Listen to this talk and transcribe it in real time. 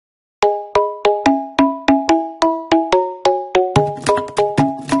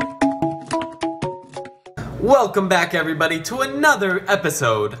Welcome back everybody to another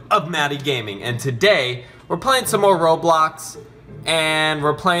episode of Matty Gaming, and today we're playing some more Roblox and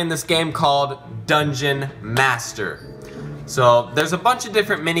we're playing this game called Dungeon Master. So there's a bunch of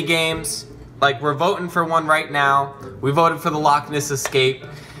different mini games, like we're voting for one right now. We voted for the Loch Ness Escape,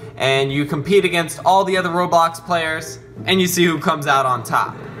 and you compete against all the other Roblox players and you see who comes out on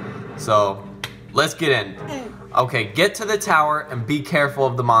top. So let's get in. Okay, get to the tower and be careful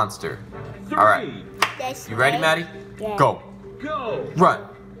of the monster. Alright. You ready, Maddie? Yeah. Go. Go. Run.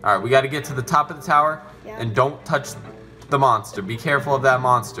 Alright, we got to get to the top of the tower, and don't touch the monster. Be careful of that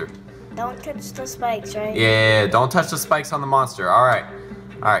monster. Don't touch the spikes, right? Yeah, don't touch the spikes on the monster. Alright.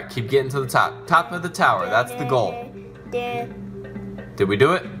 Alright, keep getting to the top. Top of the tower. That's the goal. Did we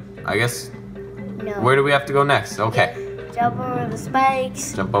do it? I guess. No. Where do we have to go next? Okay. Jump over the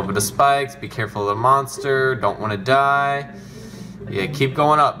spikes. Jump over the spikes. Be careful of the monster. Don't want to die. Yeah, keep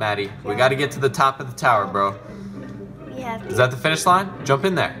going up, Maddie. We got to get to the top of the tower, bro. We have to. Is that the finish line? Jump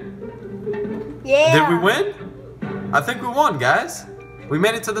in there. Yeah. Did we win? I think we won, guys. We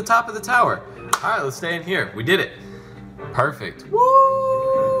made it to the top of the tower. All right, let's stay in here. We did it. Perfect.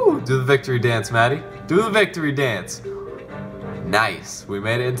 Woo! Do the victory dance, Maddie. Do the victory dance. Nice. We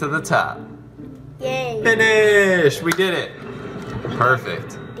made it into the top. Yay. Finish. We did it.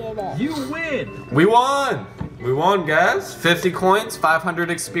 Perfect. Did it. You win. We won. We won, guys. 50 coins,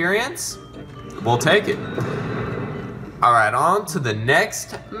 500 experience. We'll take it. All right, on to the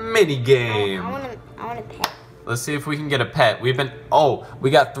next mini game. I want a pet. Let's see if we can get a pet. We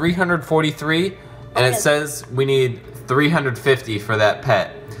got 343, and it says we need 350 for that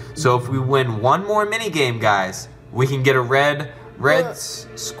pet. So if we win one more mini game, guys, we can get a red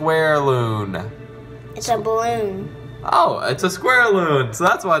square loon. It's a balloon. Oh, it's a square loon. So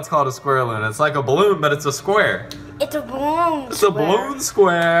that's why it's called a square loon. It's like a balloon, but it's a square. It's a balloon. It's a balloon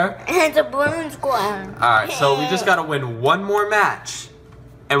square. It's a balloon square. Alright, so we just gotta win one more match,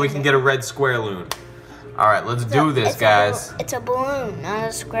 and we can get a red square loon. Alright, let's do this, guys. It's a balloon, not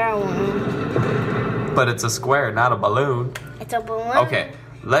a square one. But it's a square, not a balloon. It's a balloon. Okay,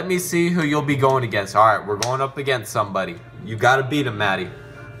 let me see who you'll be going against. Alright, we're going up against somebody. You gotta beat him, Maddie.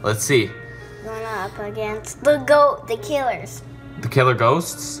 Let's see. Going up against the killers. The killer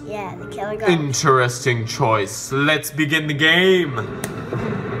ghosts? Yeah, the killer ghosts. Interesting choice. Let's begin the game.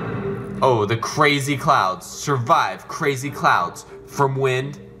 Oh, the crazy clouds. Survive crazy clouds from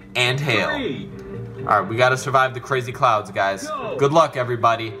wind and hail. Alright, we gotta survive the crazy clouds, guys. Go. Good luck,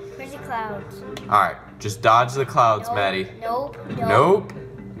 everybody. Crazy clouds. Alright, just dodge the clouds, Nope, Maddie. Nope. Nope.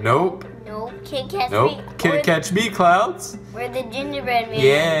 Nope. Nope. Can't catch me. Nope. Can't catch me, clouds. We're the gingerbread man.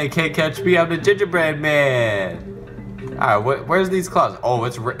 Yeah, can't catch me. I'm the gingerbread man. Alright, where's these clouds? Oh,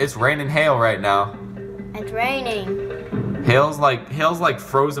 it's raining hail right now. It's raining. Hail's like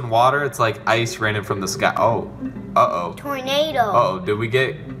frozen water. It's like ice raining from the sky. Oh. Uh-oh. Tornado. Uh-oh, did we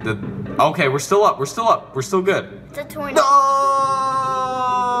get the... Okay, we're still up. We're still up. We're still good. It's a tornado.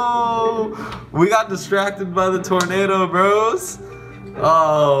 No! We got distracted by the tornado, bros.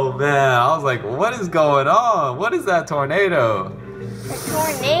 Oh, man. I was like, what is going on? What is that tornado? The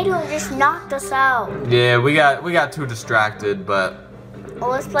tornado just knocked us out. Yeah, we got too distracted, but... Well,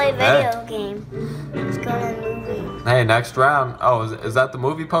 let's play a video game. Let's go to the movie. Hey, next round. Oh, is that the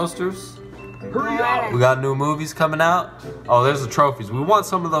movie posters? Hurry up. We got new movies coming out. Oh, there's the trophies. We want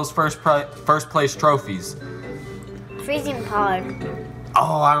some of those first place trophies. Freezing pod.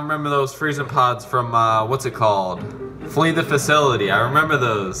 Oh, I remember those freezing pods from, what's it called? Flee the Facility. I remember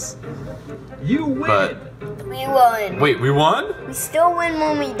those. You win. But, We won. wait, we won? We still win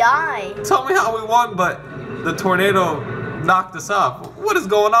when we die. Tell me how we won, but the tornado knocked us off. What is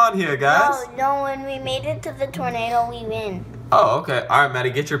going on here, guys? No, when we made it to the tornado, we win. Oh, okay. All right,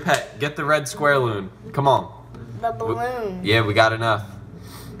 Maddie, get your pet. Get the red square loon. Come on. The balloon. Yeah, we got enough.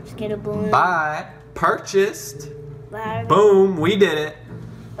 Let's get a balloon. Bye. Purchased. Bye. Boom, we did it.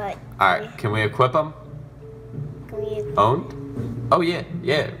 But All right, can we equip them? can we Owned? Oh, yeah,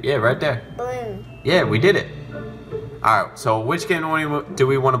 right there. balloon? Yeah, we did it. All right, so which game do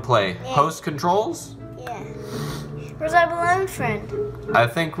we want to play? Yeah. Host controls? Yeah. Where's our balloon friend? I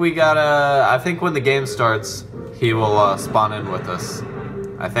think I think when the game starts, he will spawn in with us.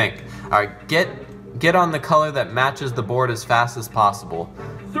 I think. All right, get on the color that matches the board as fast as possible.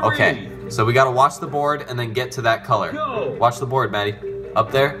 3. Okay, so we gotta watch the board and then get to that color. Go. Watch the board, Maddie. Up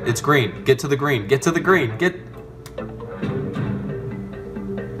there, it's green. Get to the green. Get to the green. Get.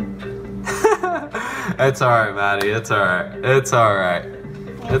 It's alright, Maddie. It's alright. It's alright.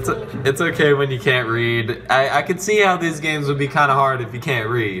 It's okay when you can't read. I can see how these games would be kind of hard if you can't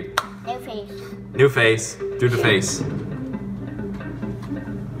read. No face. New face. Do the face.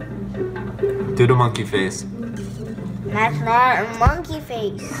 Do the monkey face. That's not a monkey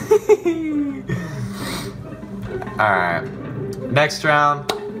face. Alright. Next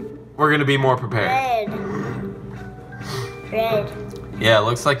round, we're gonna be more prepared. Red. Yeah, it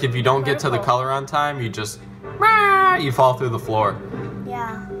looks like if you don't get to the Purple. color on time, you fall through the floor.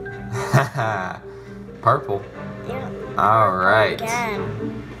 Yeah. Purple. Yeah. Alright.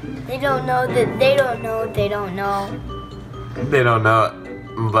 Again. They don't know that they don't know they don't know. They don't know it.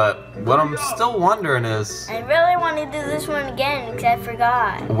 But what I'm still wondering is, I really want to do this one again because I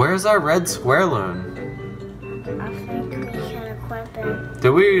forgot. where's our red square loon? I think we can equip it.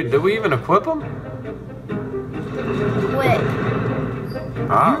 Did we even equip him? Wait.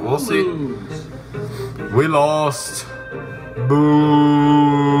 Alright, we'll see. Lose. We lost.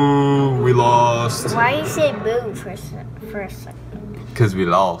 Boo. We lost. Why you say boo for a second? Because we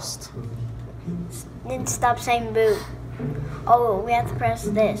lost. Then stop saying boo. Oh, we have to press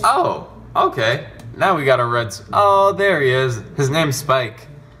this. Oh, okay. Now we got a red. Oh, there he is. His name's Spike.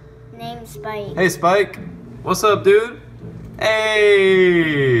 Name Spike. Hey, Spike. What's up, dude?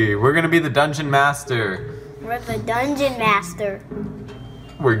 Hey, we're gonna be the dungeon master. We're the dungeon master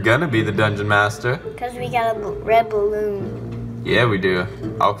We're gonna be the dungeon master. because we got a red balloon. Yeah, we do.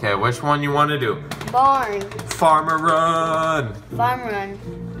 Okay, which one you want to do? Barn. Farmer run. Farm run.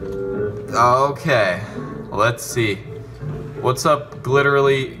 Okay, let's see. What's up,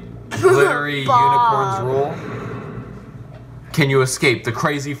 glittery unicorns Bob. rule? Can you escape the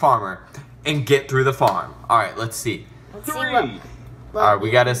crazy farmer and get through the farm? All right, let's see. Let's see 3. what. All right,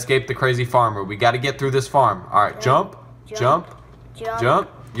 we gotta escape the crazy farmer. We gotta get through this farm. All right, jump, jump, jump.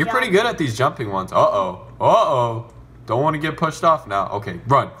 You're pretty good at these jumping ones. Uh-oh, uh-oh. Don't want to get pushed off now. Okay,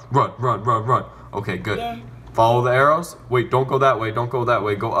 run. Okay, good. Yeah. Follow the arrows. Wait, don't go that way. Don't go that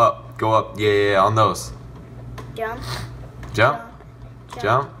way. Go up. Go up. Yeah, on those. Jump. Jump.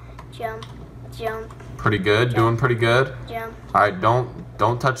 Jump. Jump. Jump. Pretty good. Doing pretty good. Jump. All right,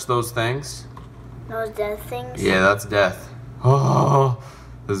 don't touch those things. Those dead things. Yeah, that's death. Oh,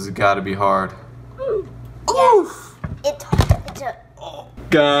 this has got to be hard. Yes. It's a.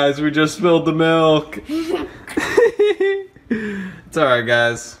 Guys, we just spilled the milk. It's alright,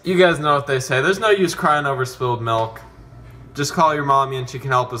 guys. You guys know what they say. There's no use crying over spilled milk. Just call your mommy and she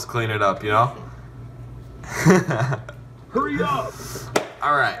can help us clean it up, you know? Hurry up.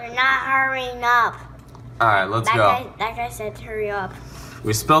 Alright. We're not hurrying up. Alright, let's go. That guy said hurry up.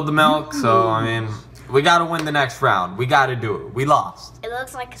 We spilled the milk, so, I mean, we gotta win the next round. We gotta do it. We lost. It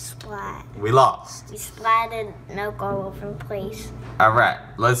looks like a splat. We lost. We splattered milk all over the place. Alright,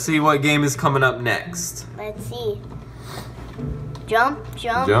 let's see what game is coming up next. Let's see. Jump,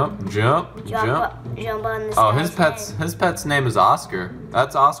 jump, Jump, jump, jump. jump on the Oh, guy's his pet's name is Oscar.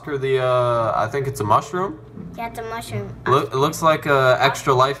 That's Oscar the, I think it's a mushroom. head. Yeah, it's a mushroom. It looks like a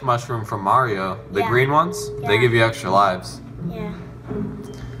extra life mushroom from Mario. The Yeah. green ones, they Yeah. give you extra lives. Yeah.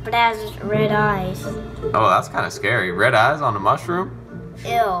 But it has red eyes. Oh, that's kind of scary. Red eyes on a mushroom?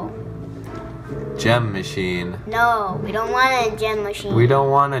 Ew. Gem machine. No, we don't want a gem machine. We don't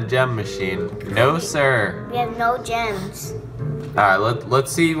want a gem machine. No, sir. We have no gems. All right,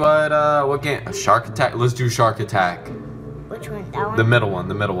 let's see what game. Shark Attack. Let's do Shark Attack. Which one? That one? The middle one.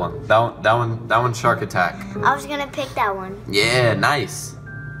 The middle one. That one's Shark Attack. I was gonna pick that one. Yeah, nice.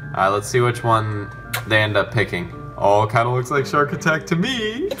 All right, let's see which one they end up picking. Oh, it kind of looks like Shark Attack to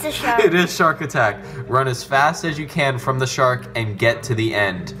me. It's a shark. It is Shark Attack. Run as fast as you can from the shark and get to the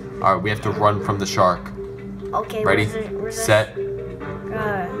end. All right, we have to run from the shark. Okay. Ready, where's the set.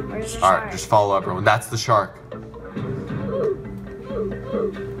 Where's the All shark? right, just follow everyone. That's the shark.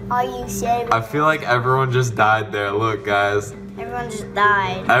 Are you serious? I feel like everyone just died there. Look, guys. Everyone just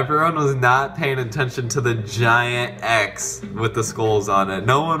died. Everyone was not paying attention to the giant X with the skulls on it.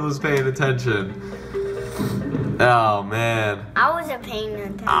 No one was paying attention. Oh, man. I wasn't paying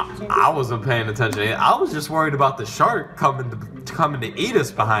attention. I wasn't paying attention. I was just worried about the shark coming to eat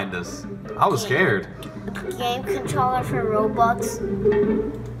us behind us. I was scared. Game controller for Robux.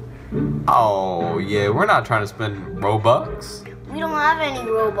 Oh, yeah, we're not trying to spend Robux. We don't have any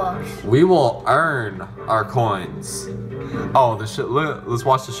Robux. We will earn our coins. Oh, look, let's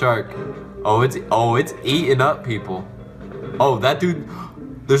watch the shark. Oh, it's eating up people. Oh, that dude,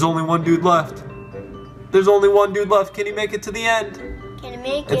 there's only one dude left. There's only one dude left. Can he make it to the end? Can you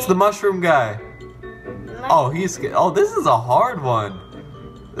make it? It's the mushroom guy. Oh, this is a hard one.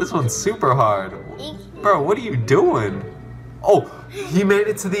 This one's super hard. Bro, what are you doing? Oh, he made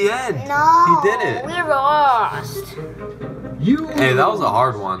it to the end. No. He did it. We lost. Hey, that was a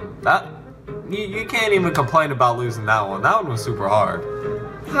hard one. You can't even complain about losing that one. That one was super hard.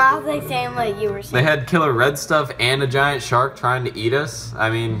 How was I saying what you were They saying? had killer red stuff and a giant shark trying to eat us. I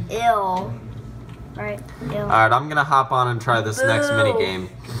mean, Ew. Right. Ew. Alright, I'm gonna hop on and try this next Boo. mini game.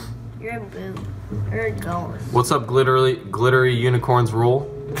 You're a boo. You're a ghost. What's up, glittery unicorns rule?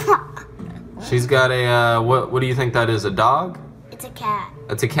 She's got a what do you think that is? A dog? It's a cat.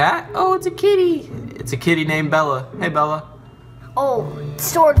 It's a cat? Oh, it's a kitty. It's a kitty named Bella. Hey, Bella. Oh,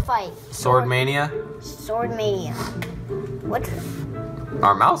 sword fight. Sword mania. Sword mania. What?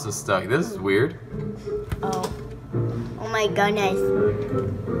 Our mouse is stuck. This is weird. Oh. Oh my goodness.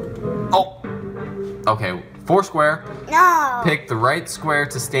 Oh. Okay, 4 square. No. Pick the right square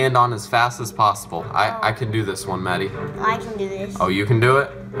to stand on as fast as possible. I can do this one, Maddie. I can do this. Oh, you can do it?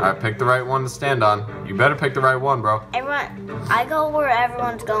 Alright, pick the right one to stand on. You better pick the right one, bro. I go where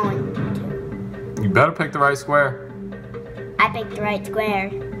everyone's going to. You better pick the right square. I picked the right square.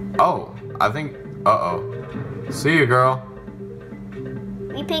 Oh, I think... Uh-oh. See you, girl.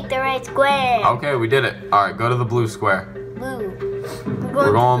 We picked the right square. Okay, we did it. Alright, go to the blue square. Blue.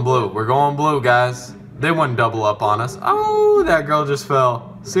 We're going blue. We're going blue, guys. They wouldn't double up on us. Oh, that girl just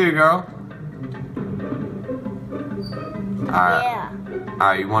fell. See you, girl. Alright. Yeah.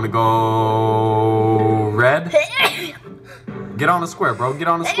 Alright, you want to go red? Get on the square, bro. Get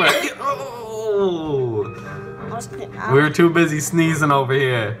on the square. Oh. We were too busy sneezing over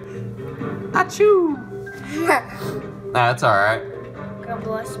here. Achoo. That's alright. God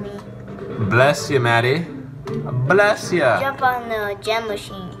bless me. Bless you, Maddie. Bless ya. Jump on the gem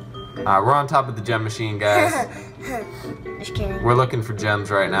machine. Alright, we're on top of the gem machine, guys. Just kidding. We're looking for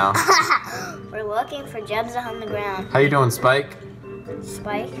gems right now. We're looking for gems on the ground. How you doing, Spike?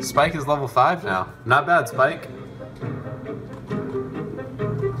 Spike? Spike is level 5 now. Not bad, Spike.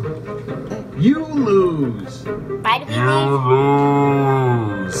 You lose. Bye to You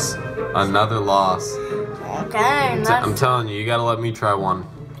lose. Another loss. Okay, I'm telling you, you gotta let me try one.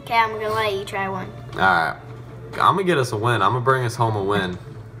 okay, I'm gonna let you try one. Alright. I'm gonna get us a win. I'm gonna bring us home a win.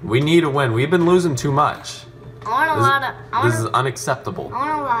 We need a win. We've been losing too much. I want a lot of. This is unacceptable.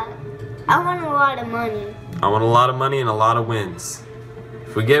 I want a lot of money. I want a lot of money and a lot of wins.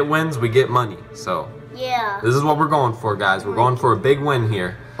 If we get wins, we get money. So, Yeah. this is what we're going for, guys. We're going for a big win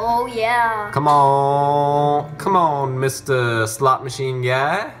here. Oh yeah. Come on. Come on, Mr. Slot Machine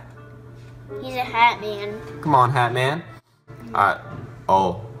guy. He's a hat man. Come on, Hat Man. Alright.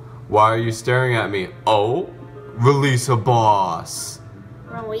 Oh. Why are you staring at me? Oh. Release a boss.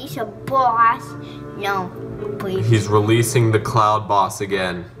 Release a boss. No, please. He's releasing the Cloud Boss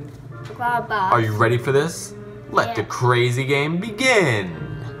again. Cloud boss. Are you ready for this? Let the Yeah. crazy game begin.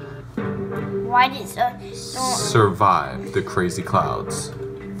 Why did Survive the crazy clouds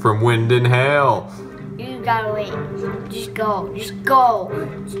from wind and hail. you gotta wait? Just go. Just go.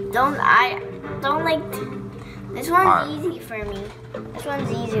 Don't like. This one's Alright. easy for me. This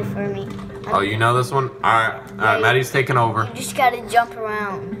one's easy for me. Oh, you know this one? Alright, Maddie's taking over. You just gotta jump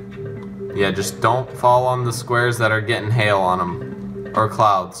around. Yeah, just don't fall on the squares that are getting hail on them. Or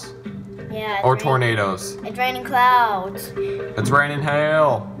clouds. Yeah. it's Or raining- tornadoes. It's raining clouds. It's raining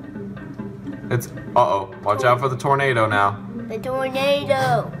hail. It's, uh-oh. Watch out for the tornado now. The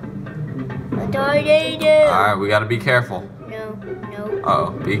tornado. The tornado. Alright, we gotta be careful. No.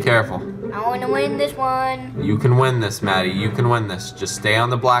 Uh-oh, be careful. I want to win this one. You can win this, Maddie. You can win this. Just stay on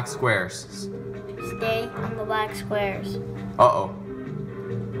the black squares. Stay on the black squares. Uh-oh.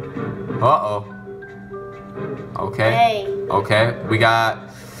 Uh-oh. Okay. Hey. Okay, we got...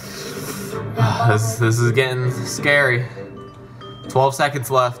 This is getting scary. 12 seconds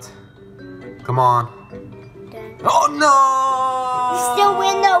left. Come on. Okay. Oh, no! We still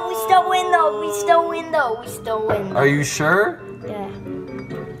win though. We still win though. We still win though. We still win. Are you sure? Yeah.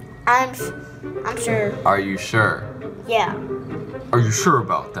 I'm sure. Are you sure? Yeah. Are you sure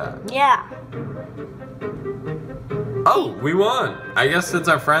about that? Yeah. Oh, we won. I guess since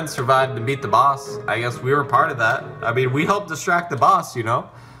our friends survived to beat the boss, I guess we were part of that. I mean, we helped distract the boss, you know?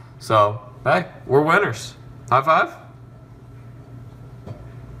 So, hey, we're winners. High five.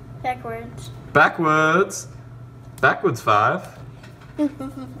 Backwards. Backwards. Backwards 5.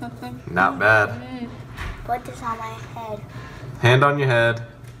 Not bad. Put this on my head. Hand on your head.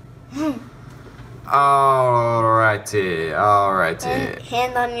 Alrighty, alrighty.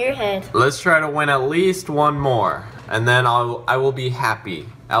 Hand on your head. Let's try to win at least one more, and then I will be happy.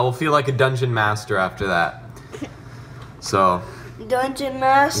 I will feel like a dungeon master after that. So, Dungeon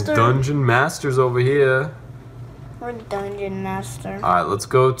master. dungeon masters over here. We're dungeon master. Alright, let's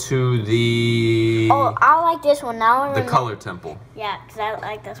go to the Oh, I like this one now. the color temple. Yeah, because I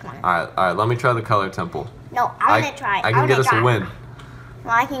like this one. Alright, let me try the color temple. No, I want to try. I can get us a win. No,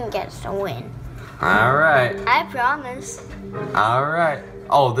 I can get us a win. Alright. I promise. Alright.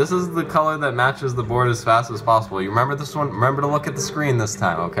 Oh, this is the color that matches the board as fast as possible. You remember this one? Remember to look at the screen this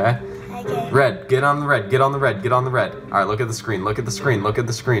time, okay? Okay. Red, get on the red, get on the red, get on the red. All right, look at the screen, look at the screen, look at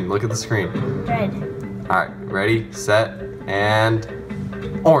the screen, look at the screen. Red. All right, ready, set, and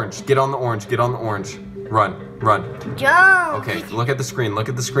orange. Get on the orange, get on the orange. Run, run. Jump. Okay, look at the screen, look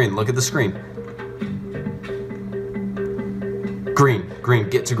at the screen, look at the screen. Green, green,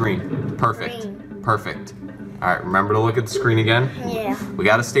 get to green. Perfect, Green. perfect. All right, remember to look at the screen again. Yeah. We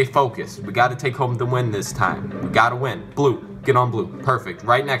gotta stay focused. We gotta take home the win this time. We gotta win. Blue, get on blue. Perfect,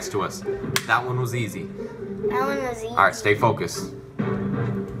 right next to us. That one was easy. That one was easy. All right, stay focused.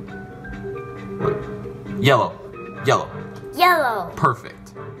 Yellow, yellow. Yellow.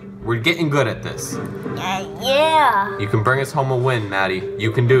 Perfect. We're getting good at this. Yeah. You can bring us home a win, Maddie.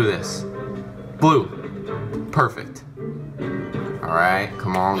 You can do this. Blue. Perfect. All right,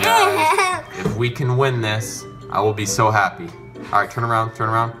 come on, guys. If we can win this, I will be so happy. All right, turn around, turn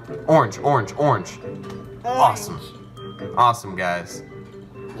around. Orange, orange, orange. Awesome. Awesome, guys.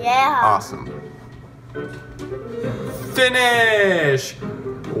 Yeah. Awesome. Finish!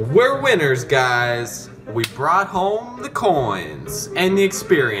 We're winners, guys. We brought home the coins and the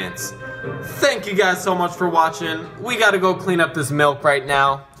experience. Thank you guys so much for watching. We gotta go clean up this milk right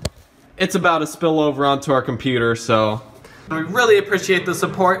now. It's about to spill over onto our computer, so we really appreciate the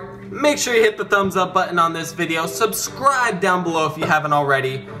support. Make sure you hit the thumbs up button on this video. Subscribe down below if you haven't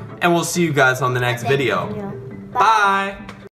already. And we'll see you guys on the next video. Bye!